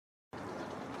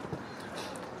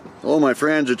Hello my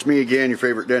friends, it's me again, your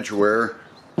favorite denture wearer.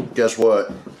 Guess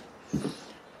what?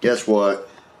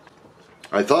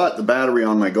 I thought the battery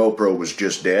on my GoPro was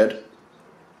just dead.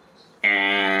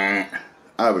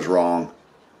 I was wrong.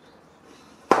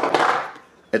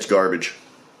 It's garbage.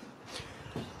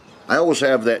 I always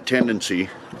have that tendency.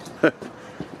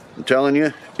 I'm telling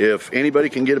you, if anybody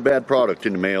can get a bad product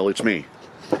in the mail, it's me.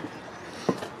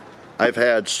 I've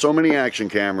had so many action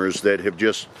cameras that have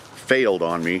just failed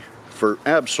on me for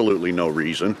absolutely no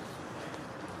reason.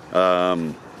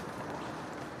 No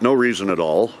reason at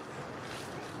all.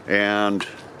 And,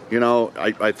 you know,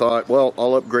 I thought, well,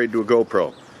 I'll upgrade to a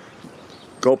GoPro.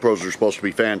 GoPros are supposed to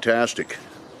be fantastic.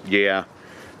 Yeah,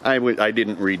 I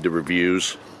didn't read the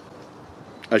reviews.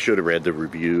 I should have read the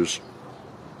reviews.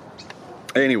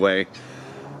 Anyway,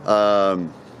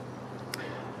 the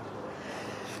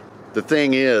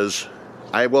thing is,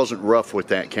 I wasn't rough with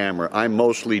that camera. I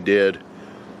mostly did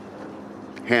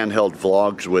handheld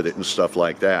vlogs with it and stuff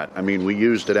like that. I mean, we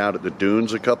used it out at the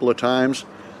dunes a couple of times,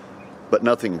 but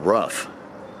nothing rough.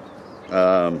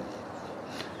 I've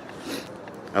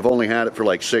only had it for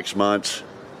like 6 months.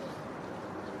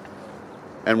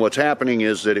 And what's happening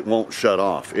is that it won't shut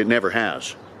off. It never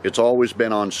has. It's always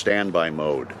been on standby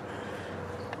mode.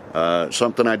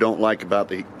 Something I don't like about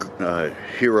the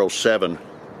Hero 7,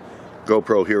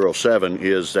 GoPro Hero 7,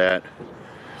 is that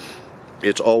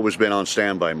it's always been on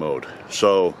standby mode.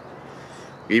 So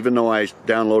even though I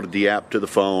downloaded the app to the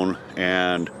phone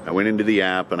and I went into the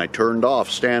app and I turned off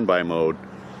standby mode,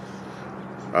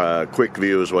 quick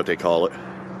view is what they call it,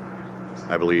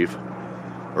 I believe,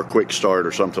 or quick start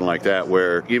or something like that,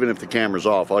 where even if the camera's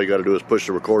off, all you got to do is push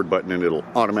the record button and it'll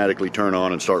automatically turn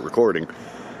on and start recording.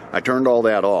 I turned all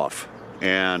that off,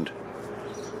 and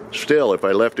still, if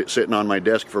I left it sitting on my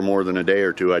desk for more than a day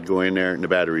or two, I'd go in there and the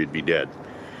battery would be dead.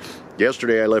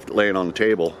 Yesterday I left it laying on the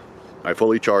table. I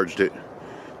fully charged it,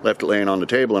 left it laying on the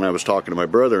table, and I was talking to my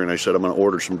brother and I said I'm going to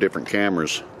order some different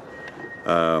cameras.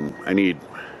 I need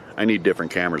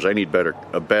different cameras. I need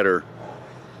a better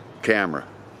camera,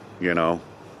 you know,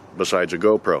 besides a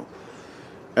GoPro.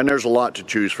 And there's a lot to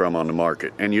choose from on the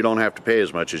market, and you don't have to pay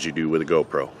as much as you do with a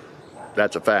GoPro.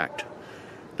 That's a fact.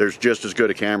 There's just as good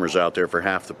of cameras out there for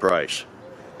half the price.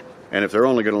 And if they're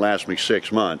only going to last me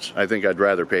 6 months, I think I'd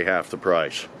rather pay half the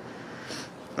price.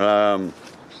 I'm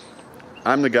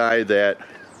the guy that,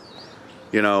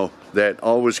 you know, that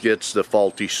always gets the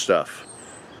faulty stuff.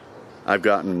 I've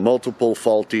gotten multiple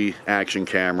faulty action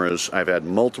cameras. I've had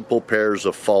multiple pairs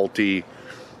of faulty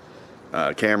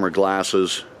camera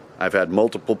glasses. I've had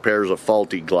multiple pairs of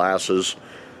faulty glasses.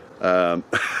 I'm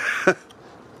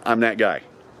that guy.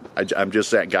 I'm just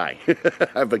that guy.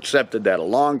 I've accepted that a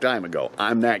long time ago.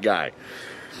 I'm that guy.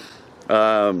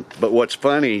 But what's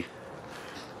funny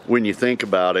when you think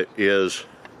about it is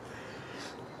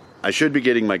I should be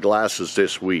getting my glasses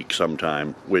this week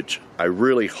sometime, which I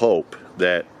really hope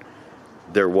that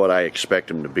they're what I expect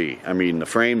them to be. I mean, the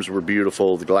frames were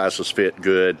beautiful. The glasses fit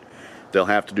good. They'll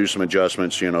have to do some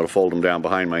adjustments, you know, to fold them down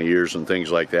behind my ears and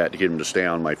things like that to get them to stay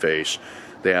on my face.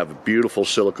 They have a beautiful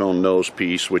silicone nose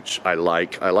piece, which I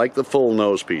like. I like the full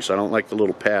nose piece. I don't like the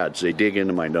little pads. They dig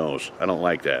into my nose. I don't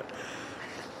like that.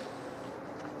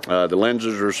 The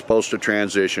lenses are supposed to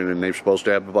transition, and they're supposed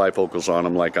to have the bifocals on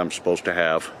them like I'm supposed to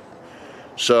have.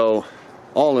 So,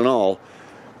 all in all,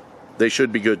 they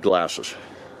should be good glasses.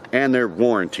 And they're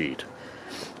warranted.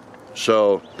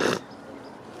 So,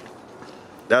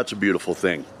 that's a beautiful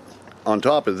thing. On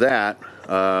top of that,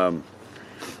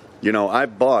 you know,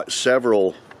 I've bought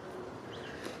several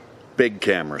big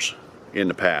cameras in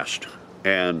the past,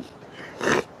 and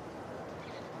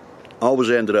always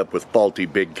ended up with faulty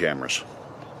big cameras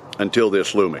until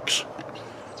this Lumix.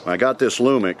 When I got this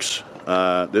Lumix,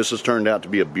 this has turned out to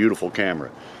be a beautiful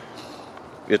camera.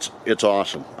 It's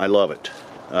awesome. I love it.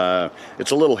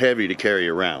 It's a little heavy to carry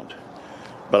around,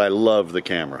 but I love the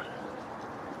camera.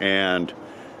 And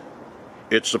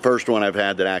it's the first one I've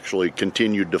had that actually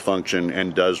continued to function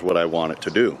and does what I want it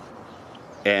to do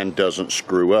and doesn't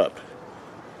screw up.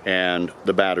 And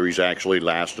the batteries actually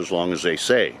last as long as they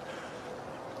say.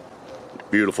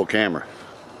 Beautiful camera.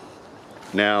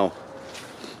 Now,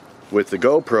 with the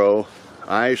GoPro,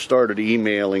 I started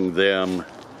emailing them.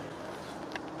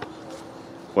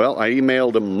 Well, I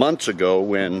emailed them months ago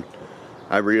when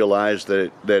I realized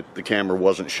that the camera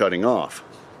wasn't shutting off.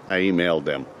 I emailed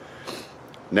them.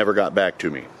 Never got back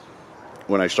to me.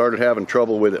 When I started having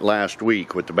trouble with it last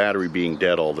week, with the battery being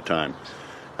dead all the time,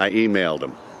 I emailed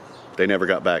them. They never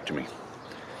got back to me.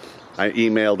 I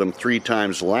emailed them 3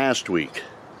 times last week.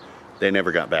 They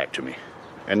never got back to me.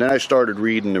 And then I started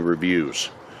reading the reviews.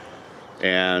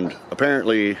 And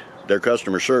apparently their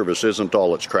customer service isn't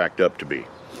all it's cracked up to be.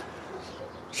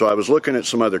 So I was looking at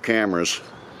some other cameras,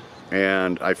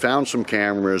 and I found some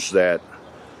cameras that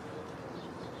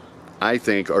I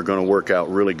think are going to work out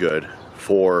really good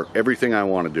for everything I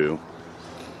want to do.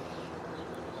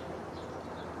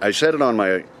 I said it on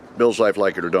my Bill's Life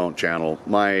Like It or Don't channel.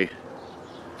 My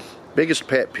biggest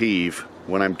pet peeve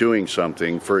when I'm doing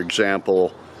something, for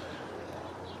example,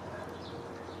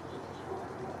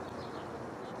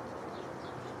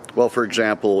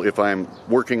 if I'm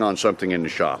working on something in the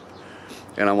shop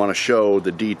and I want to show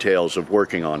the details of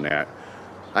working on that,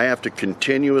 I have to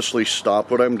continuously stop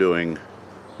what I'm doing,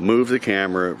 move the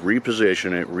camera,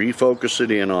 reposition it, refocus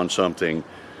it in on something,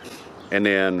 and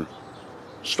then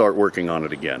start working on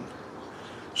it again.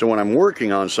 So when I'm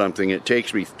working on something, it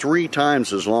takes me 3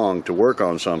 times as long to work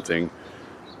on something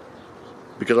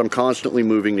because I'm constantly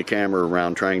moving the camera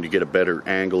around trying to get a better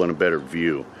angle and a better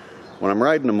view. When I'm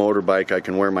riding a motorbike, I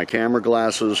can wear my camera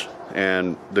glasses,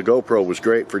 and the GoPro was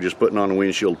great for just putting on the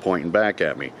windshield pointing back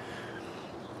at me.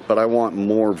 But I want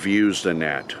more views than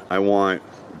that. I want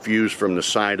views from the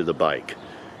side of the bike,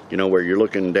 you know, where you're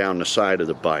looking down the side of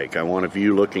the bike. I want a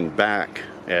view looking back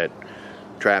at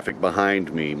traffic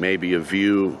behind me, maybe a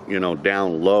view, you know,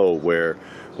 down low where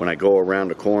when I go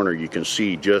around a corner you can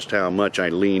see just how much I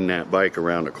lean that bike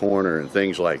around a corner and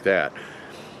things like that.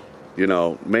 You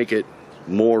know, make it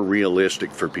more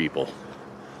realistic for people.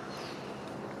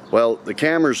 Well, the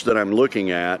cameras that I'm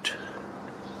looking at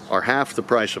are half the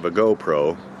price of a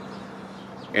GoPro,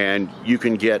 and you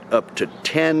can get up to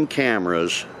 10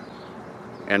 cameras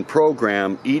and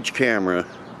program each camera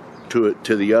to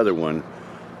the other one,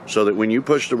 so that when you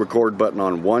push the record button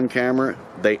on one camera,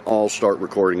 they all start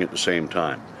recording at the same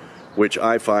time, which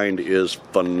I find is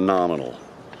phenomenal.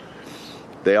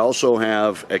 They also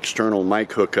have external mic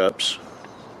hookups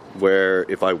where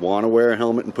if I want to wear a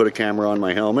helmet and put a camera on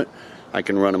my helmet, I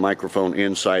can run a microphone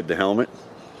inside the helmet.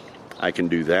 I can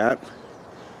do that.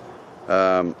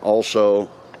 Also,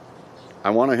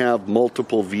 I want to have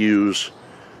multiple views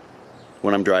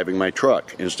when I'm driving my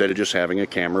truck. Instead of just having a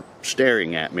camera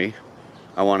staring at me,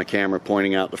 I want a camera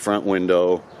pointing out the front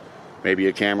window, maybe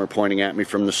a camera pointing at me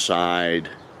from the side,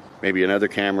 maybe another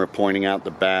camera pointing out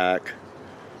the back,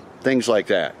 things like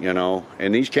that, you know.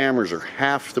 And these cameras are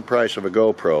half the price of a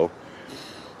GoPro,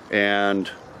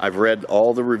 and I've read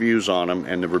all the reviews on them,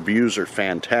 and the reviews are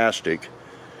fantastic.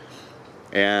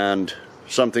 And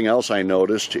something else I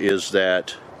noticed is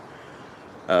that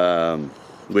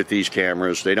with these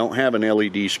cameras, they don't have an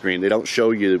LED screen. They don't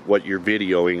show you what you're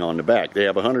videoing on the back. They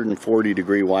have a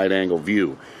 140-degree wide-angle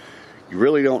view. You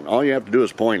really don't, all you have to do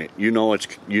is point it. You know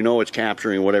it's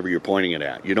capturing whatever you're pointing it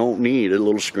at. You don't need a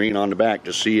little screen on the back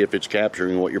to see if it's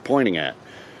capturing what you're pointing at.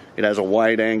 It has a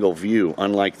wide-angle view,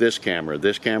 unlike this camera.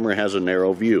 This camera has a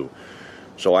narrow view.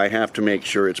 So I have to make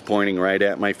sure it's pointing right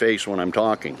at my face when I'm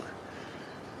talking.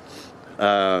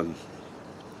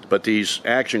 But these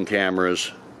action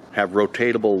cameras have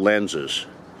rotatable lenses.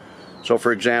 So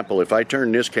for example, if I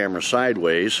turn this camera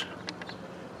sideways,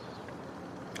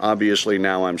 obviously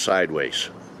now I'm sideways.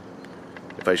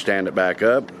 If I stand it back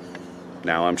up,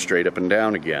 now I'm straight up and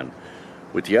down again.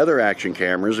 With the other action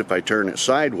cameras, if I turn it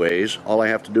sideways, all I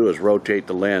have to do is rotate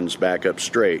the lens back up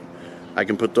straight. I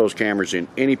can put those cameras in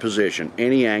any position,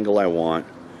 any angle I want,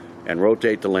 and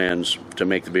rotate the lens to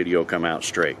make the video come out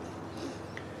straight.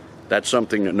 That's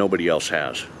something that nobody else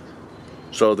has.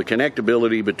 So the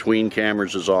connectability between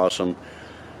cameras is awesome.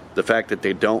 The fact that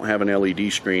they don't have an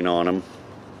LED screen on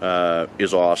them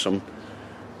is awesome.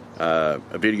 A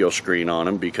video screen on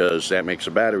them, because that makes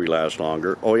the battery last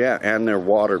longer. Oh yeah, and they're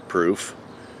waterproof.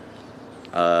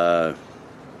 They're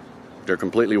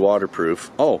completely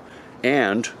waterproof. Oh,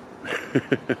 and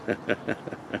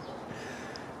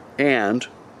and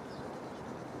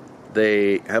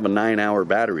they have a 9-hour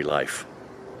battery life.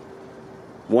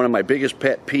 One of my biggest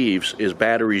pet peeves is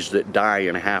batteries that die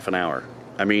in half an hour.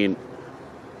 I mean,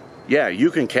 yeah, you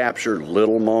can capture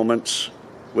little moments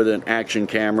with an action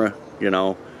camera, you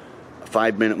know, a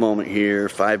 5-minute moment here,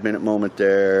 5-minute moment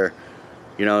there.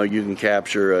 You know, you can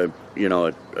capture a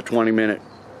 20-minute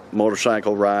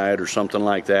motorcycle ride or something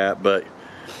like that. But,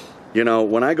 you know,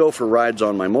 when I go for rides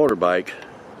on my motorbike,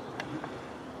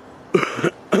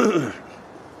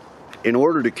 in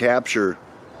order to capture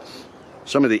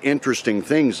some of the interesting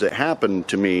things that happen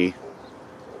to me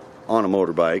on a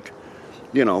motorbike,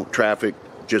 you know, traffic,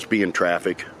 just being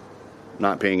traffic,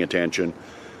 not paying attention,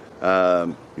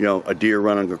 you know, a deer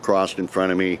running across in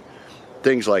front of me,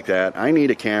 things like that. I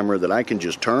need a camera that I can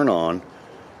just turn on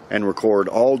and record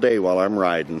all day while I'm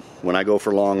riding. When I go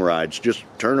for long rides, just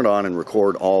turn it on and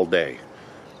record all day,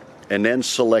 and then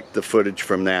select the footage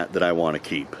from that I want to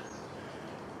keep.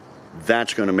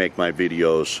 That's going to make my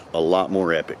videos a lot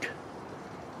more epic.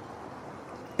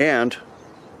 And,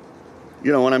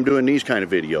 you know, when I'm doing these kind of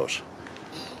videos,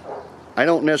 I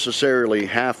don't necessarily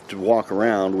have to walk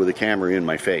around with a camera in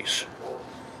my face.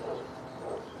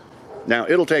 Now,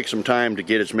 it'll take some time to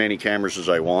get as many cameras as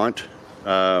I want,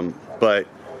 but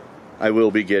I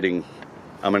will be getting,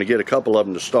 I'm going to get a couple of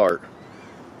them to start,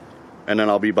 and then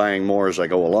I'll be buying more as I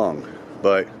go along.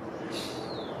 But,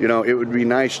 you know, it would be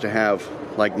nice to have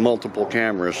like multiple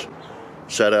cameras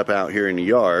set up out here in the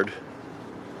yard,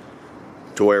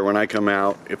 to where when I come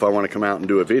out, if I want to come out and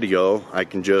do a video, I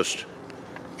can just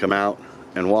come out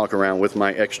and walk around with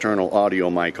my external audio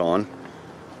mic on.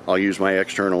 I'll use my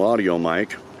external audio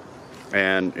mic,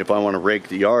 and if I want to rake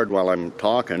the yard while I'm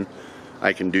talking,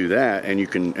 I can do that,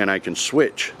 and I can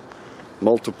switch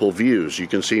multiple views. You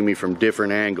can see me from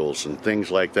different angles and things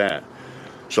like that.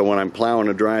 So when I'm plowing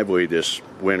a driveway this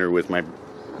winter with my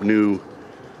new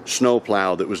snow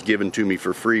plow that was given to me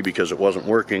for free because it wasn't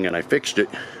working, and I fixed it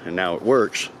and now it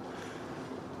works,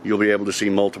 you'll be able to see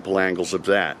multiple angles of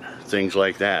that, things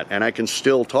like that. And I can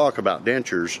still talk about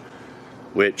dentures,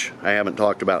 which I haven't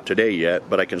talked about today yet,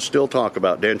 but I can still talk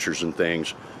about dentures and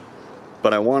things.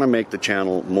 But I want to make the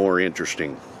channel more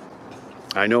interesting.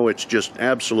 I know it's just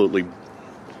absolutely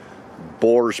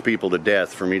bores people to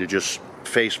death for me to just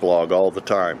face vlog all the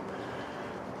time.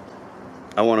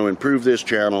 I want to improve this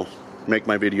channel, make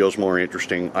my videos more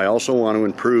interesting. I also want to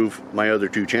improve my other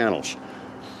two channels.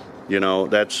 You know,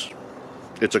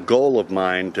 it's a goal of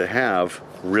mine to have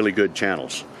really good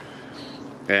channels.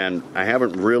 And I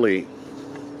haven't really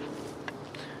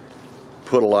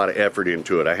put a lot of effort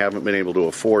into it. I haven't been able to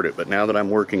afford it, but now that I'm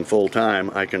working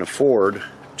full-time, I can afford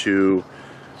to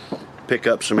pick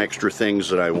up some extra things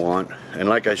that I want. And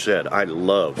like I said, I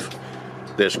love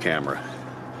this camera,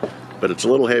 but it's a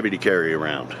little heavy to carry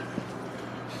around.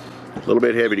 A little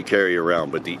bit heavy to carry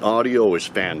around, but the audio is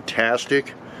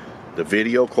fantastic. The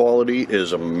video quality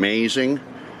is amazing.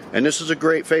 And this is a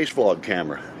great face vlog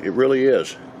camera. It really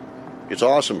is. It's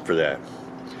awesome for that.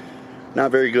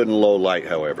 Not very good in low light,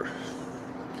 however.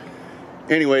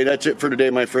 Anyway, that's it for today,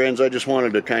 my friends. I just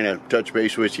wanted to kind of touch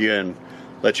base with you and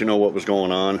let you know what was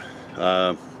going on.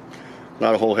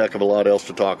 Not a whole heck of a lot else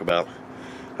to talk about.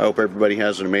 I hope everybody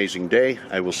has an amazing day.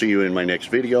 I will see you in my next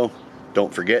video.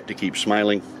 Don't forget to keep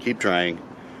smiling, keep trying,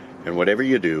 and whatever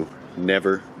you do,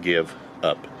 never give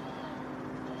up.